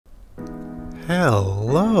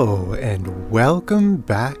Hello and welcome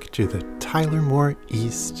back to the Tyler Moore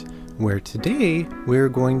East, where today we're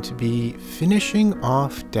going to be finishing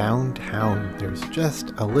off downtown. There's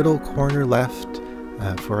just a little corner left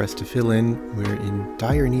for us to fill in. We're in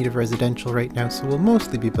dire need of residential right now, so we'll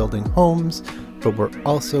mostly be building homes, but we're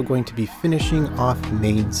also going to be finishing off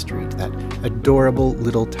Main Street, that adorable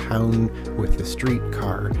little town with the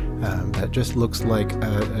streetcar that just looks like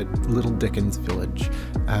a little Dickens village.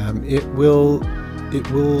 It will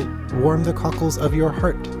warm the cockles of your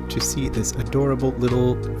heart to see this adorable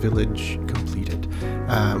little village completed.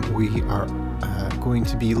 We are going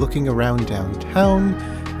to be looking around downtown,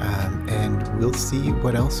 and we'll see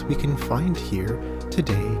what else we can find here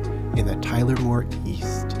today in the Tyler Moore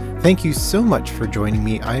East. Thank you so much for joining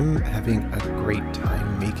me. I'm having a great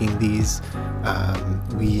time making these.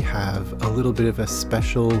 We have a little bit of a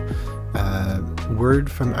special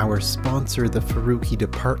word from our sponsor, the Faruqi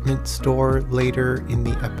Department Store, later in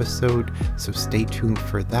the episode, so stay tuned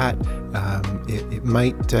for that. It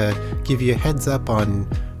might give you a heads up on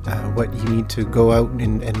what you need to go out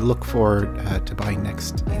and look for to buy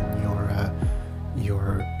next in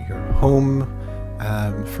your home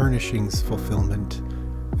furnishings fulfillment.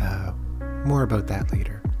 More about that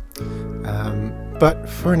later. But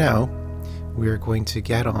for now, we're going to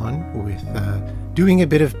get on with doing a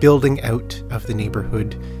bit of building out of the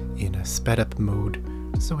neighborhood in a sped up mode,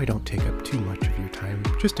 so I don't take up too much of your time.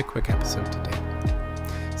 Just a quick episode today.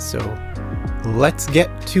 So let's get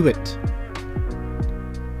to it.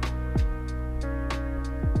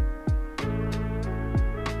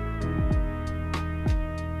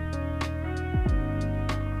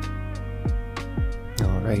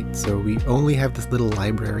 Alright, so we only have this little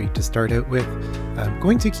library to start out with. I'm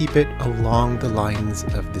going to keep it along the lines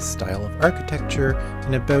of this style of architecture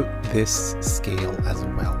and about this scale as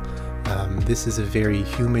well. This is a very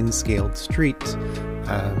human-scaled street.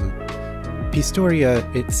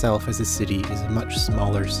 Pistoria itself as a city is a much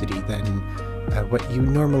smaller city than what you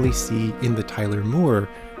normally see in the Tyler Moore.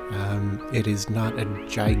 It is not a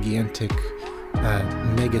gigantic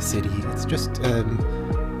mega city. It's just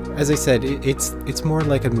as I said, it's more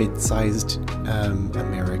like a mid-sized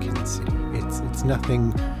American city. It's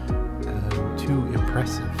nothing too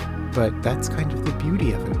impressive, but that's kind of the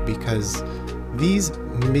beauty of it, because these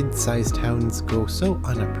mid-sized towns go so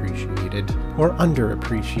unappreciated, or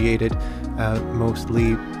underappreciated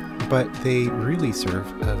mostly, but they really serve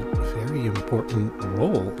a very important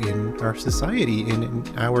role in our society, in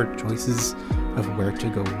our choices of where to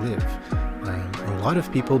go live. A lot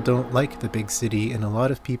of people don't like the big city, and a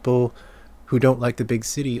lot of people who don't like the big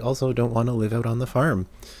city also don't want to live out on the farm.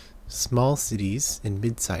 Small cities and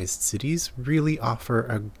mid-sized cities really offer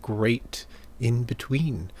a great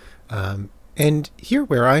in-between. And here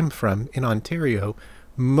where I'm from, in Ontario,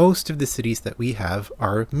 most of the cities that we have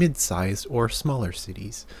are mid-sized or smaller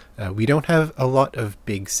cities. We don't have a lot of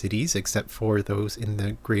big cities except for those in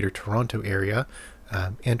the Greater Toronto area,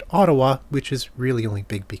 and Ottawa, which is really only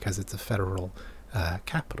big because it's a federal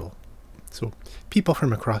capital. So people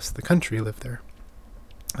from across the country live there.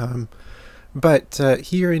 But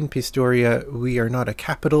here in Pistoria, we are not a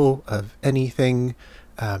capital of anything.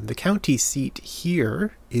 The county seat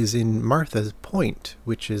here is in Martha's Point,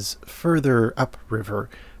 which is further upriver.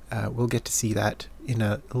 We'll get to see that in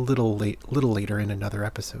a little later in another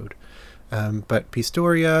episode. But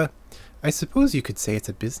Pistoria, I suppose you could say it's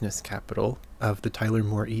a business capital of the Tyler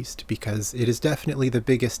Moore East, because it is definitely the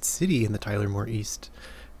biggest city in the Tyler Moore East,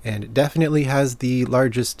 and it definitely has the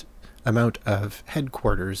largest amount of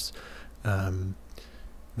headquarters,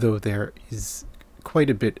 though there is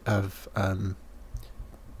quite a bit of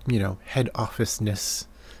head office-ness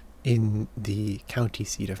in the county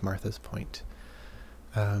seat of Martha's Point.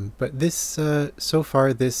 But this, so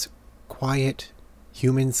far, this quiet,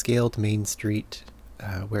 human-scaled Main Street,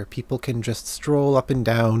 where people can just stroll up and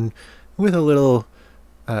down with a little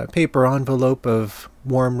paper envelope of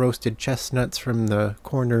warm roasted chestnuts from the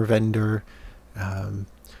corner vendor,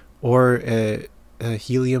 or a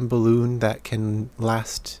helium balloon that can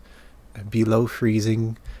last below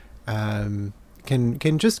freezing,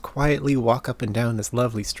 can just quietly walk up and down this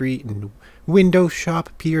lovely street and window shop,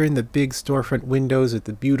 peer in the big storefront windows with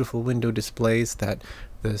the beautiful window displays that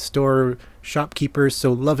the store shopkeepers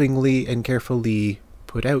so lovingly and carefully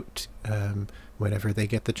put out whenever they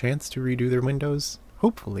get the chance to redo their windows.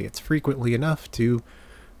 Hopefully it's frequently enough to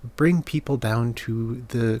bring people down to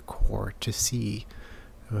the core to see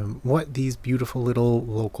what these beautiful little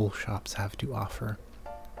local shops have to offer.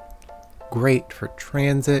 Great for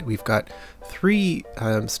transit. We've got 3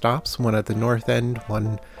 stops, one at the north end,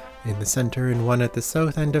 one in the center, and one at the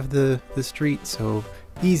south end of the street, so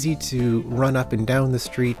easy to run up and down the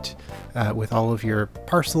street with all of your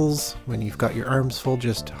parcels. When you've got your arms full,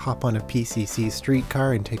 just hop on a PCC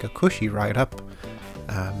streetcar and take a cushy ride up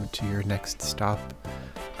to your next stop.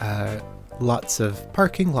 Lots of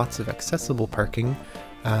parking, lots of accessible parking,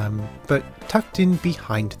 but tucked in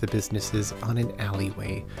behind the businesses on an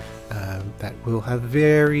alleyway that will have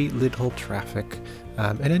very little traffic,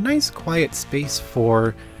 and a nice quiet space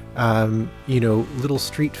for you know, little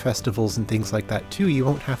street festivals and things like that too. You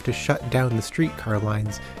won't have to shut down the streetcar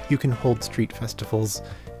lines. You can hold street festivals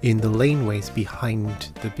in the laneways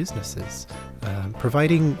behind the businesses,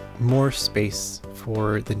 providing more space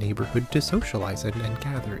for the neighborhood to socialize and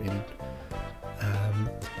gather in.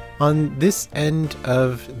 On this end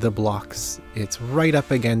of the blocks, it's right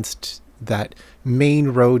up against that main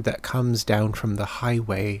road that comes down from the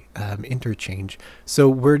highway interchange. So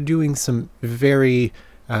we're doing some very,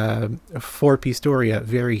 for Pistoria,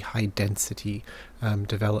 very high density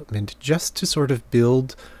development, just to sort of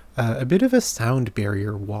build a bit of a sound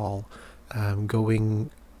barrier wall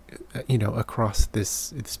going, you know, across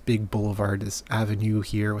this big boulevard, this avenue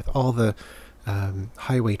here with all the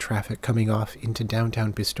highway traffic coming off into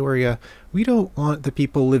downtown Pistoria. We don't want the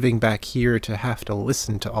people living back here to have to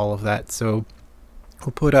listen to all of that, so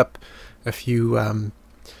we'll put up a few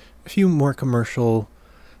more commercial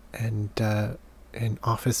and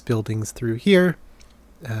office buildings through here.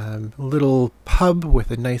 A little pub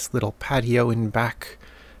with a nice little patio in back.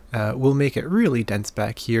 We'll make it really dense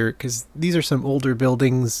back here because these are some older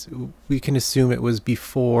buildings. We can assume it was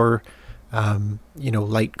before you know,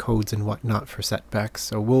 light codes and whatnot for setbacks.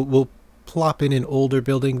 So we'll plop in an older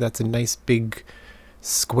building that's a nice big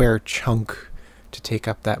square chunk to take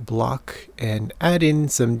up that block, and add in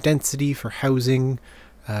some density for housing.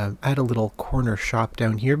 Add a little corner shop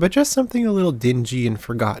down here, but just something a little dingy and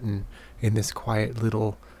forgotten in this quiet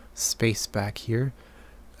little space back here.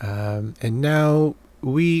 And now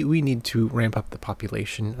we need to ramp up the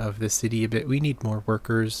population of the city a bit. We need more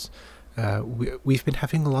workers. We've been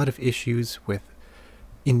having a lot of issues with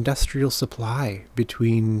industrial supply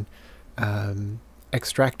between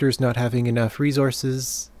extractors not having enough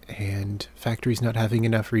resources and factories not having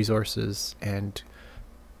enough resources and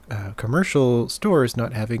commercial stores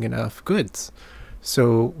not having enough goods.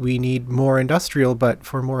 So we need more industrial, but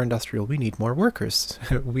for more industrial we need more workers.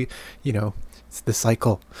 You know, it's the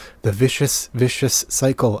cycle, the vicious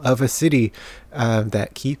cycle of a city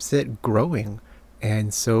that keeps it growing.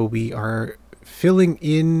 And so we are filling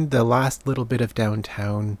in the last little bit of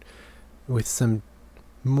downtown with some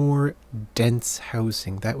more dense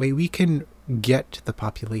housing. That way we can get the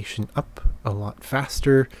population up a lot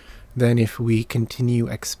faster than if we continue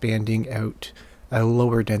expanding out a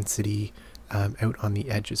lower density out on the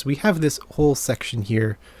edges. We have this whole section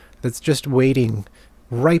here that's just waiting,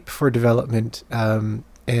 ripe for development, and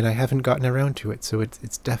I haven't gotten around to it. So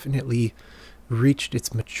it's definitely reached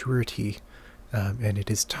its maturity. And it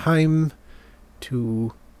is time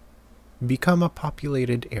to become a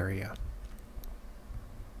populated area.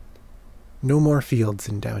 No more fields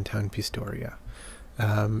in downtown Pistoria.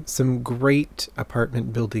 Some great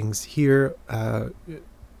apartment buildings here.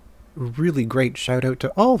 Really great shout out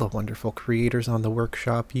to all the wonderful creators on the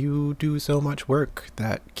workshop. You do so much work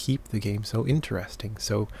that keep the game so interesting.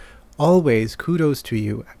 So always kudos to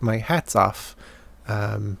you. My hat's off.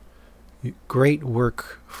 Great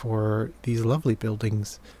work for these lovely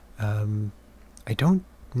buildings. I don't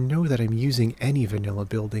know that I'm using any vanilla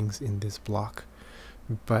buildings in this block,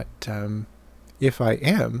 but if I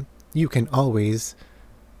am, you can always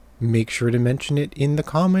make sure to mention it in the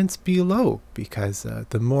comments below, because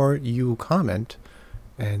the more you comment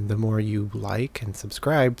and the more you like and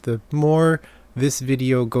subscribe, the more this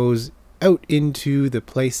video goes out into the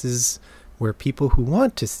places where people who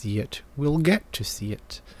want to see it will get to see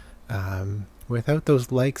it. Without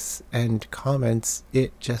those likes and comments,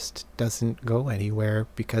 it just doesn't go anywhere,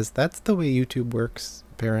 because that's the way YouTube works,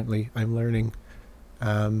 apparently. I'm learning.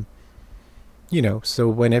 You know, so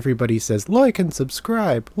when everybody says like and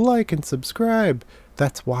subscribe,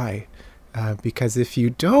 that's why. Because if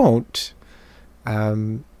you don't,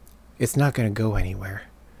 it's not going to go anywhere.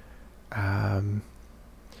 And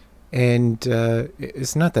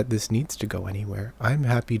it's not that this needs to go anywhere. I'm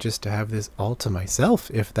happy just to have this all to myself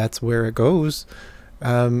if that's where it goes.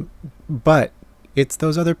 But it's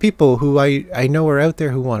those other people who I know are out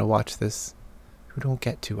there who want to watch this, who don't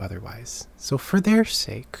get to otherwise. So for their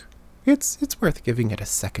sake, it's worth giving it a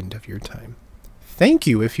second of your time. Thank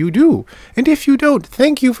you if you do. And if you don't,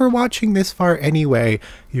 thank you for watching this far anyway.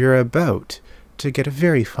 You're about to get a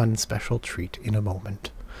very fun special treat in a moment.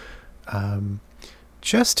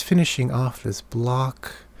 Just finishing off this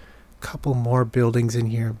block, couple more buildings in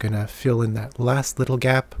here. I'm gonna fill in that last little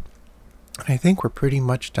gap. And I think we're pretty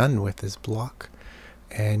much done with this block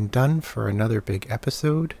and done for another big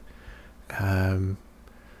episode.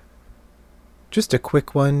 Just a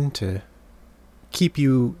quick one to keep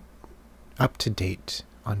you up to date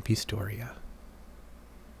on Pistoria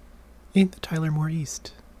in the Tyler Moore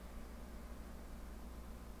East.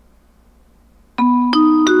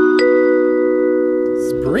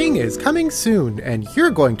 Spring is coming soon, and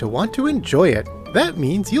you're going to want to enjoy it. That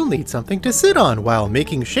means you'll need something to sit on while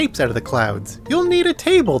making shapes out of the clouds. You'll need a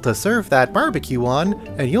table to serve that barbecue on,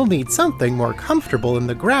 and you'll need something more comfortable in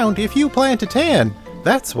the ground if you plan to tan.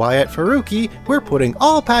 That's why at Faruqi, we're putting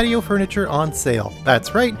all patio furniture on sale.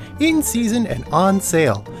 That's right, in season and on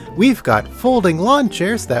sale. We've got folding lawn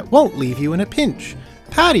chairs that won't leave you in a pinch.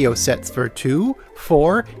 Patio sets for 2,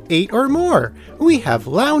 4, 8 or more. We have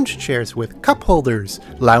lounge chairs with cup holders,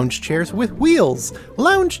 lounge chairs with wheels,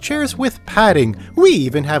 lounge chairs with padding. We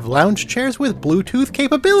even have lounge chairs with Bluetooth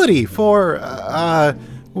capability for,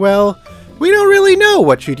 well, we don't really know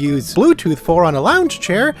what you'd use Bluetooth for on a lounge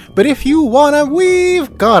chair, but if you want 'em,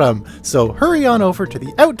 we've got 'em. So hurry on over to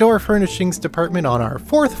the outdoor furnishings department on our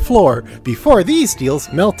 4th floor before these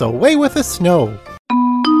deals melt away with the snow.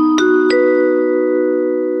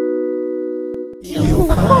 You'll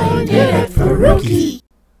find it at Faruqi.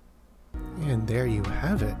 And there you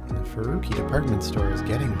have it. The Faruqi department store is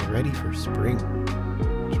getting ready for spring,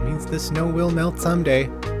 which means the snow will melt someday.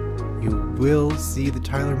 You will see the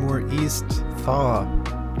Tyler Moore East thaw.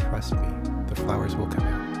 Trust me, the flowers will come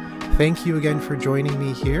out. Thank you again for joining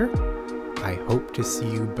me here. I hope to see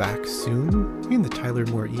you back soon in the Tyler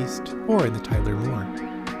Moore East or in the Tyler Moore.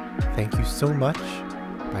 Thank you so much.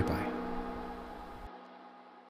 Bye-bye.